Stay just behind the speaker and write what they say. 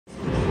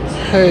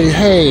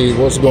Hey,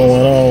 what's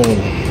going on?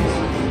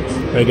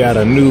 They got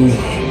a new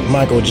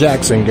Michael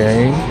Jackson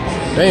game.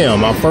 Damn,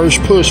 my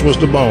first push was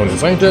the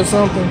bonus. Ain't that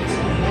something?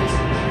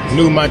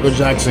 New Michael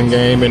Jackson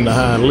game in the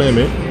high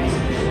limit.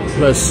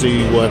 Let's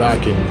see what I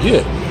can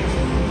get.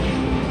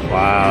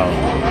 Wow.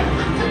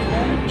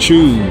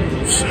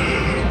 Choose.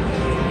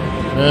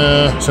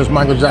 Since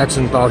Michael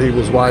Jackson thought he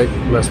was white,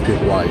 let's pick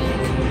white.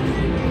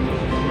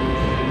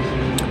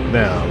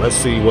 Now, let's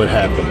see what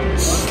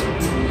happens.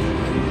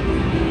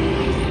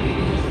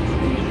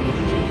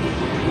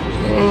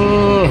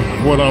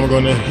 What I'm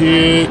gonna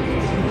hit,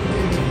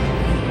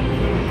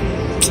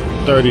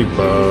 30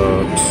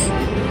 bucks.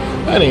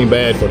 That ain't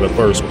bad for the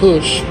first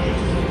push.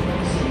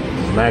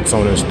 Max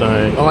on this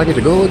thing. Oh, I get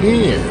to go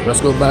again.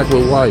 Let's go back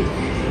with white.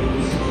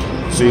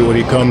 See what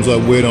he comes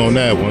up with on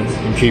that one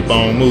and keep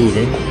on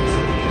moving.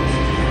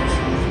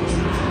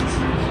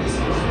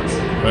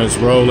 Let's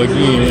roll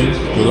again,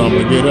 because I'm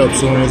gonna get up as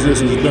soon as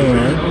this is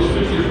done.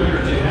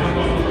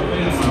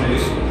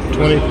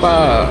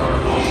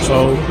 25.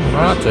 So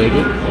I'll take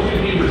it.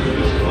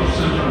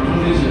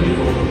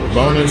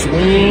 Bonus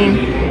win.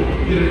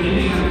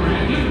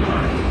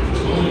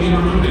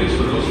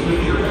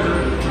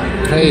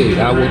 Hey,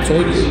 I will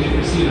take it.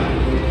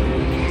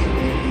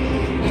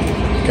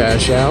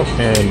 Cash out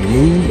and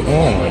move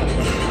on.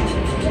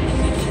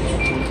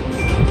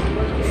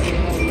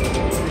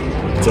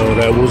 So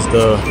that was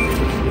the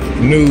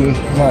new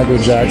Michael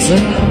Jackson,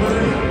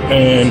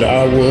 and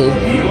I will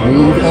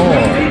move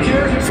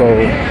on. So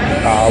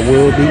I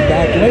will be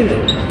back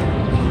later.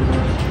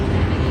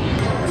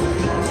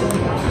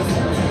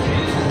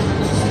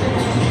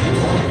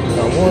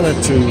 I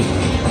wanted to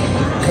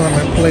come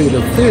and play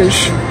the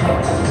fish,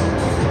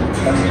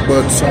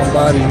 but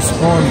somebody's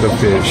on the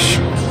fish.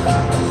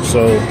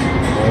 So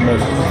I'm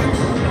gonna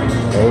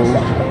go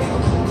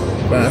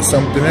find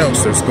something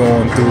else that's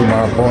going through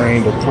my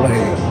brain to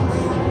play.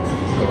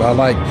 But I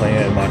like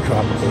playing my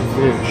tropical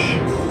fish.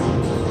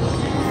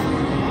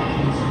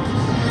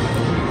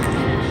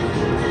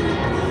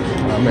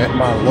 I'm at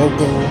my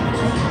local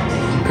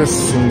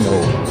casino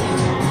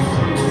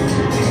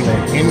in the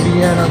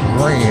Indiana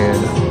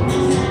Grand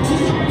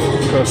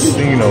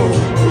Casino.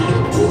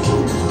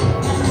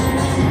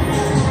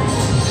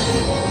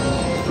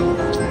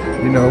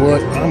 You know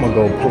what? I'm gonna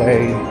go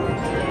play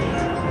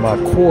my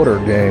quarter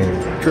game,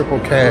 triple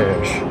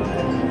cash.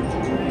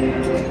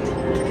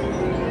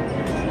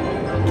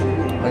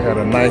 I got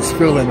a nice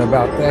feeling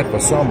about that for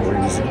some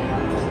reason.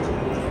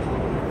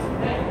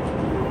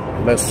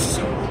 Let's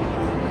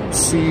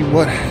see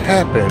what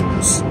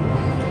happens.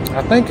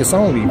 I think it's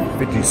only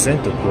 50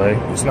 cents to play.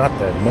 It's not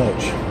that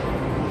much.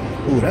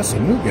 Ooh, that's a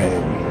new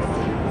game.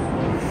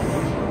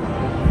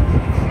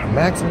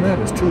 Max on that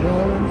is $2.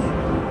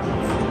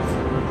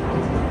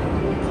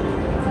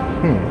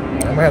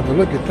 I'm gonna have to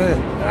look at that.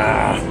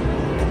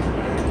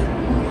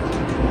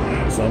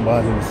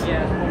 Somebody's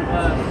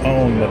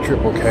on the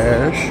triple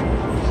cash.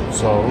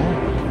 So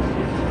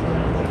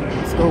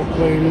let's go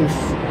play this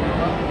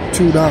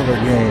 $2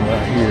 game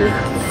right here.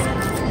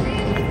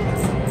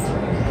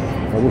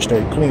 I wish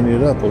they'd clean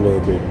it up a little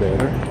bit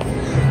better.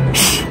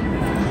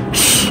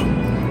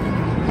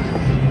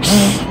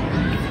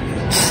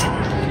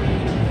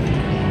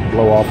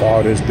 Blow off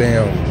all this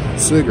damn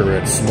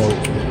cigarette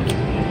smoke.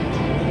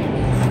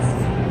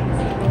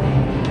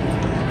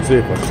 See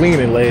if a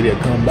cleaning lady will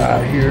come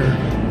by here,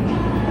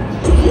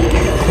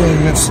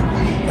 clean this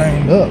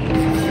thing up.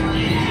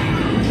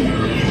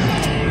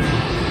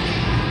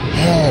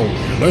 Oh,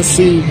 let's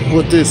see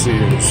what this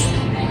is.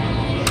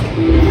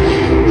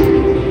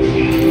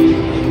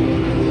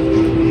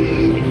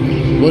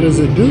 What does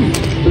it do?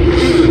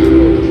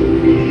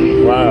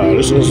 Wow,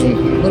 this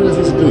isn't. What does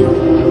this do?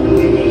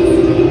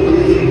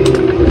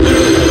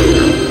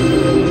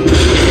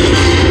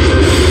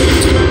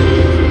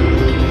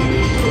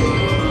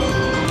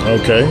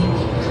 Okay.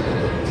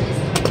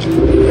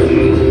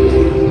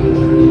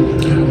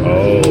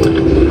 Oh,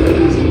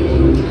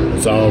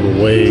 it's all the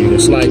way.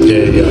 It's like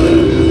a.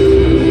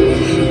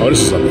 Oh,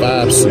 this is a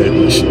 5-cent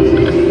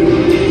machine.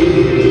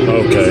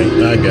 Okay,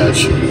 I got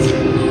you.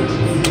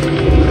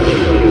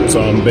 So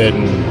I'm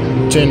betting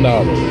 $10.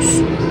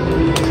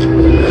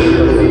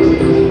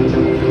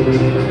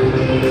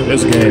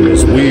 This game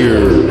is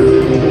weird.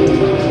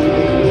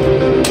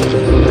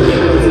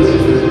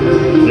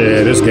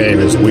 Yeah, this game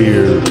is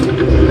weird.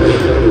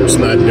 It's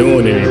not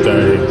doing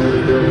anything.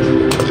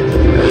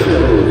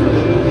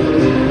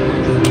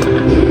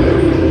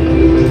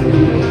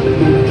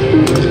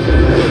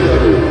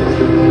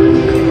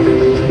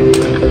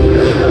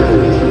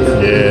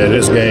 Yeah,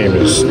 this game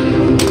is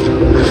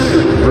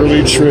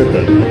really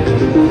tripping.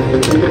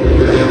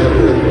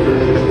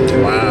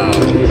 Wow.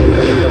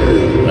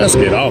 Let's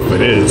get off of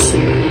this.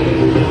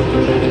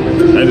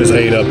 I just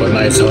ate up a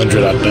nice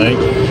 100, I think.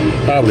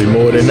 Probably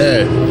more than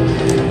that.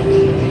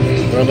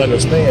 I don't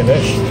understand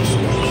that shit.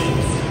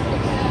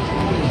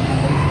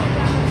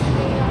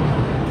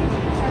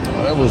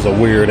 That was a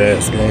weird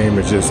ass game.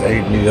 It just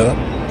ate me up.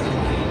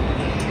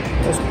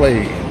 Let's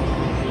play.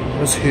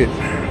 Let's hit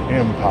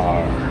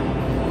Empire.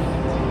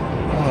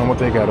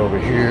 they got over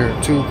here.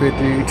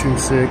 250,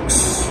 26.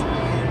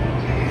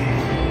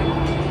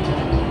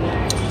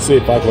 See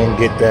if I can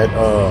get that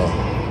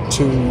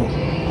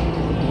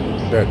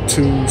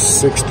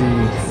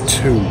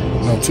 262.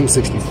 No,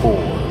 264.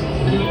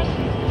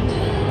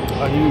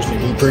 I usually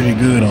do pretty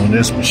good on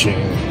this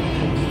machine.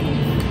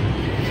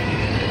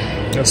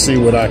 Let's see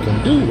what I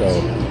can do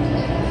though.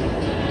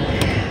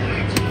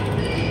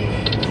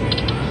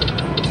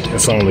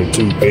 It's only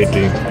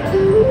 250.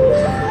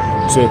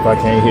 See if I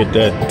can't hit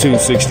that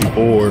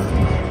 264. A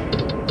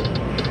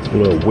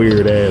little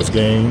weird ass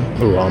game.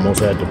 Ooh, almost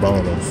had the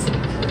bonus.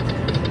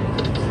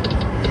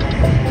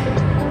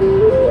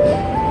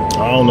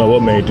 I don't know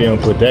what made them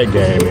put that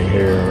game in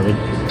here.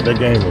 That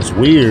game was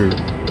weird.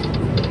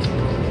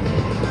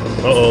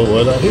 Uh-oh,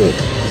 what did I hit?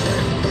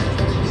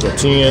 The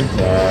 10.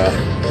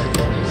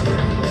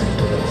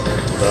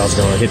 I was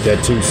gonna hit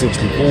that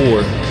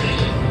 264.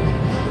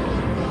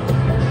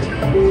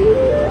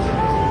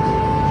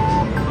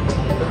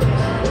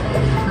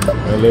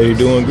 That lady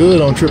doing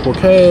good on triple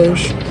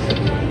cash.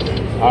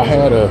 I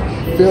had a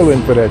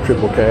feeling for that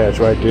triple cash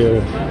right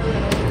there.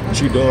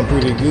 She doing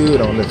pretty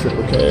good on the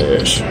triple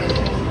cash.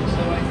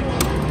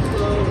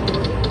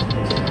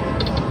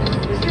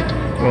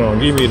 Come on,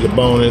 give me the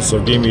bonus or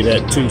give me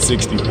that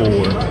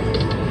 264.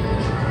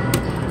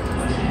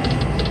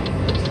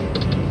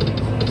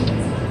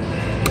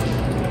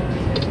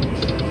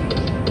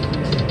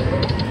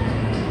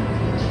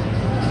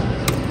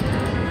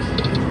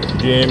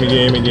 Gimme.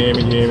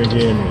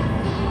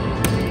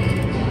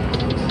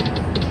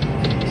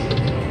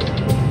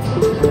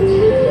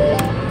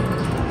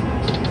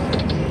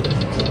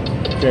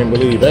 Can't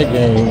believe that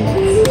game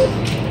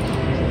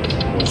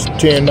was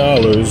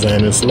 $10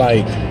 and it's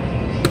like,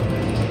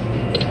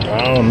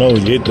 I don't know, you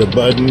hit the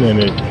button and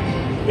it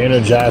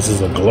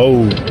energizes a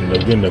globe, and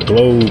then the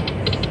globe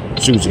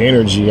shoots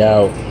energy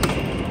out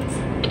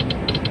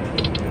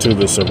to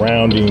the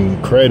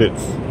surrounding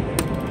credits.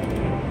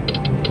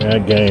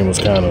 That game was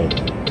kind of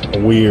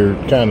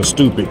weird, kind of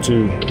stupid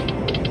too.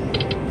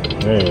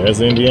 Hey,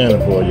 that's Indiana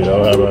for you,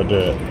 though. How about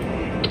that?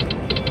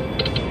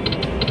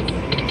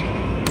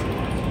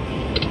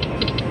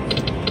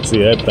 See,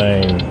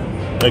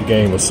 that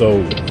game was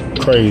so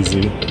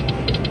crazy.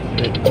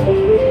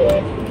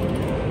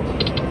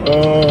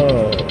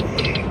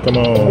 Come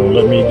on,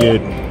 let me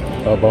get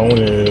a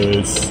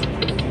bonus.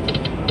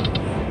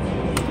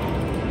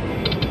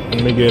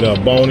 Let me get a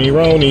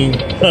bony-roni.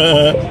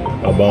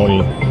 A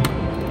bony.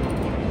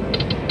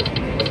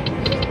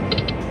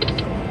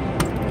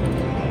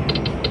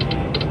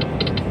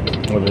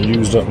 Well, I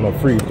used up my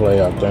free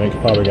play, I think.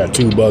 Probably got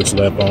 $2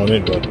 left on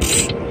it, but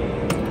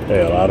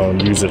hell, I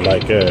don't use it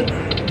like that.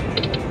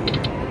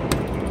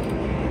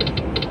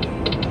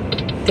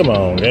 Come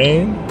on,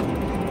 game.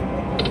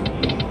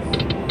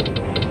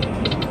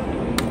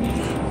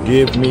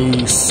 Give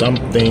me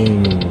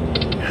something.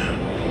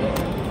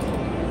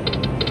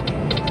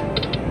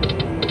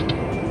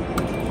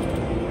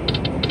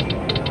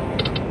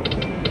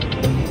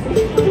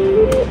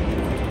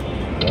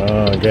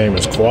 Game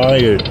is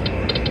quiet.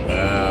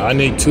 I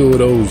need 2 of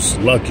those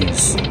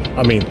luckies.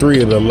 I mean,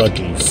 3 of the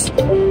luckies.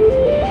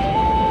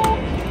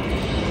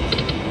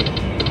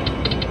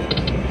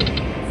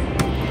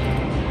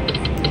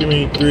 Give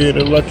me 3 of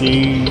the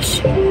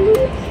luckies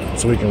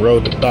so we can roll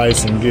the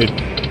dice and get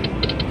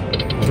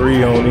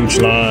 3 on each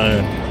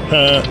line.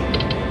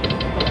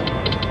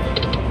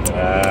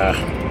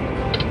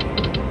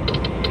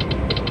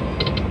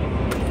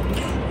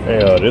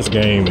 Hell, this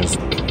game is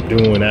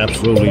doing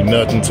absolutely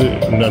nothing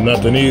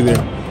either.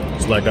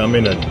 It's like I'm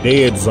in a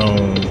dead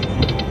zone.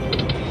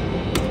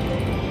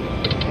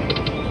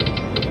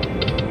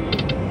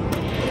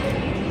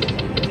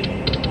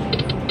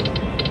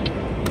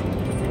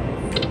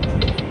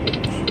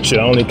 Shit,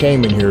 I only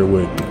came in here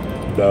with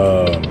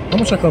how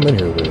much I come in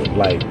here with?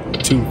 Like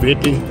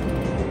 250.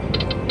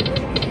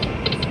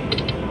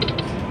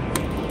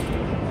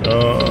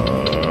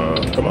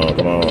 Come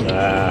on.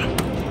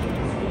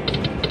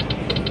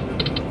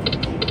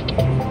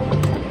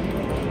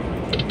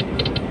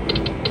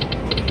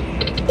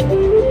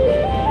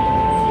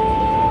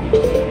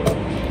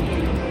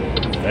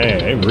 Man,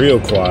 they real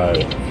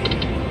quiet.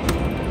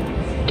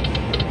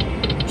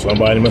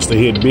 Somebody must have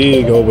hit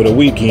big over the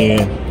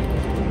weekend.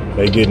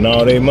 They getting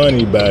all their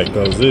money back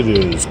because it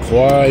is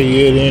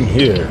quiet in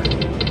here.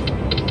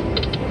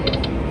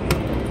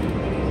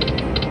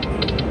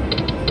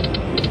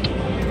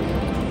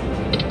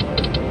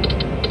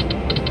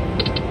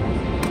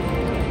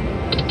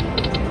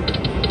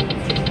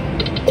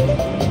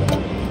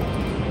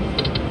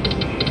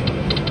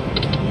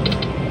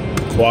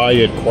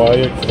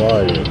 Quiet.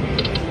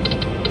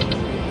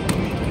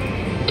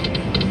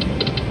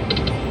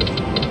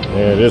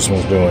 Yeah, this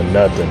one's doing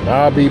nothing.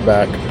 I'll be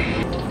back.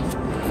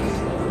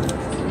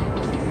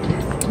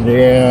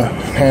 Yeah,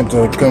 had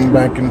to come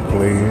back and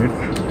play it.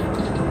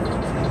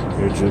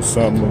 It's just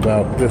something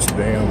about this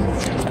damn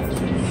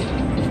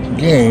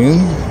game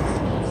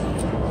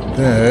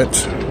that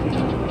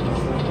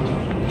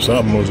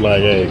something was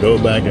like, hey, go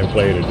back and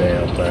play the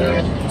damn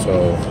thing.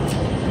 So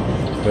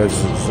That's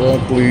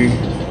exactly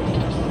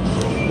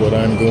what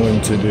I'm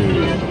going to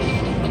do.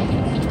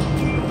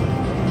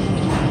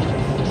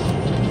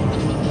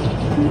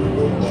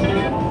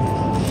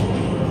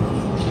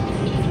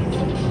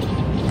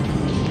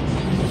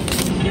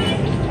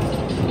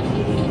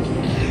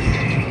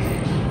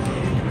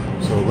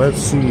 So let's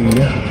see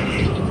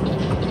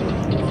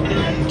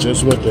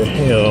just what the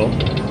hell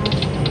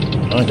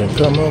I can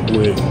come up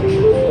with.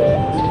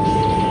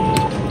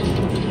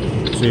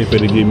 See if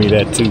it'll give me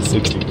that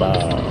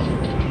 265.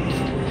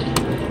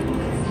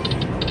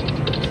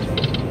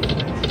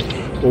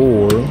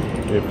 Or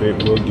if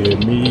it will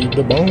give me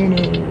the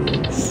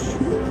bonus.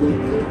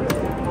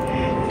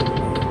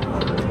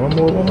 One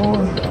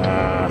more.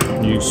 Ah,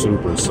 you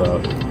super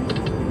suck.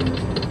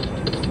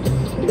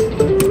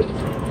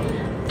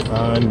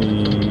 I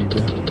need,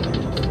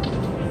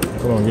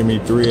 come on, give me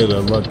 3 of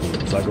the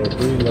luckies. I go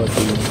 3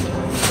 lucky,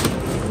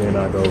 then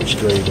I go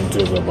straight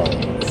into the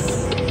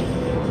bonus.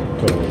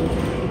 So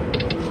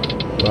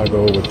if I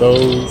go with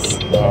those,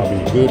 I'll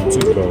be good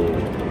to go.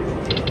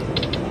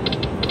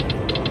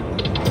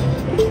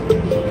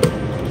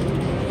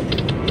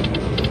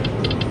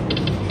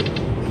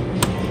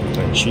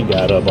 And she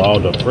got up all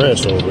the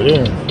press over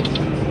there.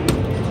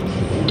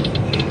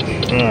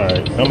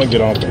 Alright, I'm gonna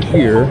get off of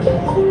here.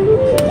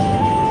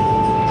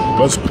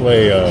 Let's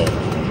play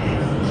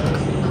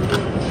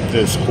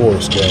this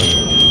horse game.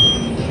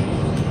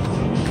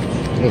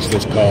 What's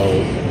this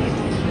called?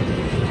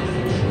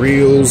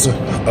 Reels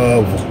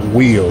of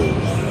Wheels.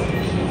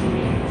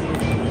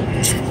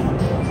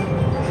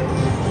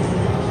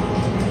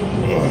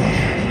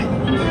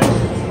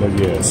 But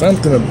yeah,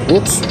 something of,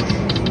 whoops.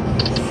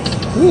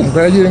 Ooh, I'm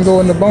glad you didn't go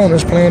in the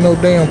bonus playing no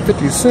damn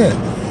 50 cent.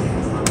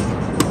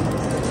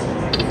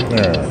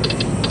 Yeah.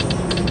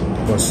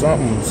 But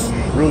something's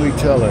really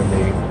telling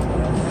me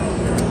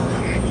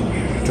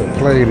to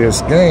play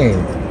this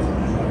game.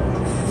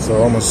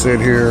 So I'm gonna sit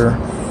here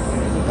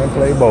and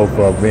play both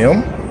of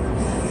them.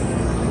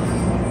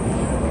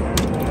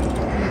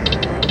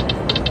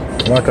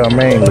 Like I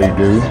mainly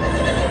do.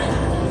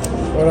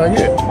 What I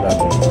get?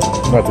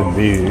 Nothing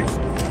big.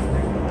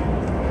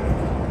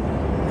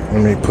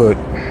 Let me put,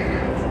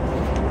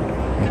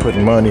 I'm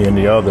putting money in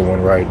the other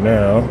one right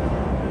now.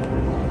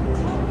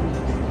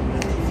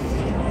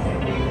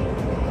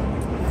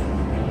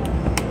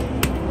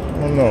 I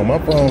don't know, my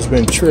phone's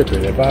been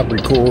tripping. If I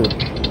record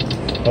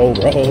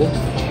overall,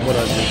 what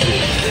I just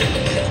did.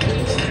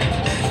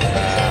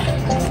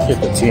 Hit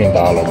the $10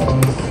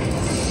 one.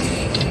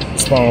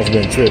 This phone's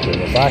been tripping.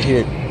 If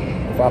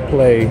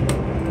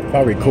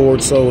I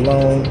record so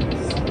long,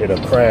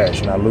 it'll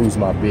crash and I lose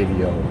my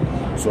video.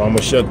 So I'm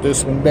gonna shut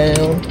this one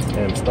down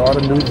and start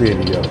a new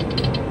video.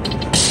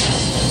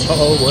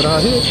 Uh-oh, what I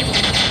hit?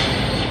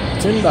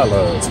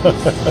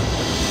 $10.